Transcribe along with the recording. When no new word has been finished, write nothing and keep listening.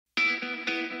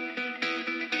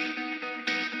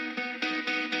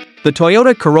The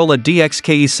Toyota Corolla DX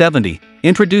KE70,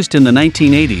 introduced in the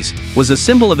 1980s, was a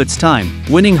symbol of its time,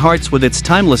 winning hearts with its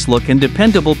timeless look and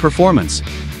dependable performance.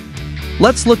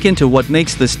 Let's look into what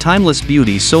makes this timeless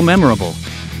beauty so memorable.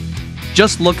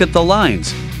 Just look at the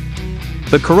lines.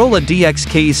 The Corolla DX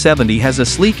KE70 has a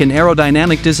sleek and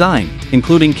aerodynamic design,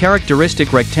 including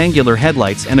characteristic rectangular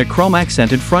headlights and a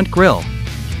chrome-accented front grille.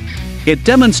 It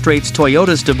demonstrates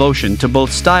Toyota's devotion to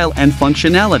both style and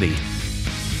functionality.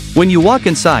 When you walk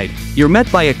inside, you're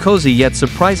met by a cozy yet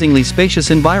surprisingly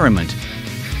spacious environment.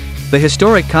 The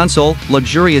historic console,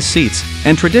 luxurious seats,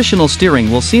 and traditional steering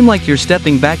will seem like you're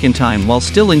stepping back in time while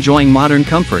still enjoying modern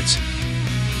comforts.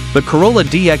 The Corolla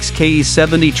DX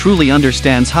KE70 truly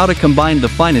understands how to combine the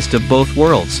finest of both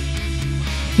worlds.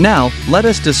 Now, let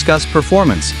us discuss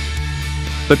performance.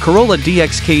 The Corolla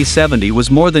DX KE70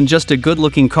 was more than just a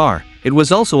good-looking car, it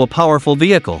was also a powerful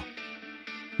vehicle.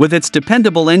 With its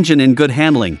dependable engine and good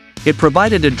handling, it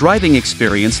provided a driving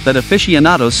experience that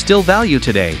aficionados still value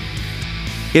today.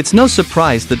 It's no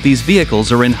surprise that these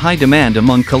vehicles are in high demand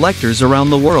among collectors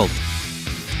around the world.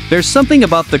 There's something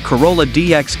about the Corolla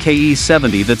DX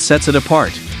KE70 that sets it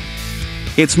apart.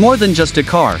 It's more than just a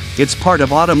car, it's part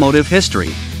of automotive history.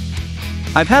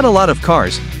 I've had a lot of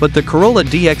cars, but the Corolla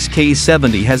DX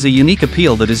KE70 has a unique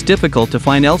appeal that is difficult to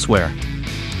find elsewhere.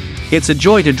 It's a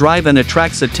joy to drive and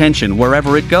attracts attention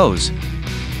wherever it goes.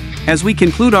 As we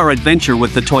conclude our adventure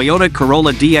with the Toyota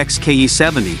Corolla DX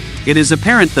KE70, it is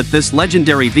apparent that this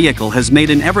legendary vehicle has made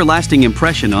an everlasting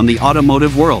impression on the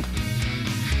automotive world.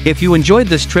 If you enjoyed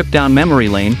this trip down memory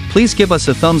lane, please give us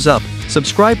a thumbs up,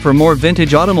 subscribe for more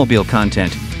vintage automobile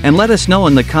content, and let us know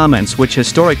in the comments which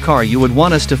historic car you would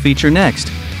want us to feature next.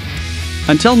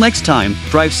 Until next time,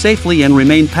 drive safely and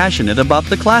remain passionate about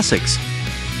the classics.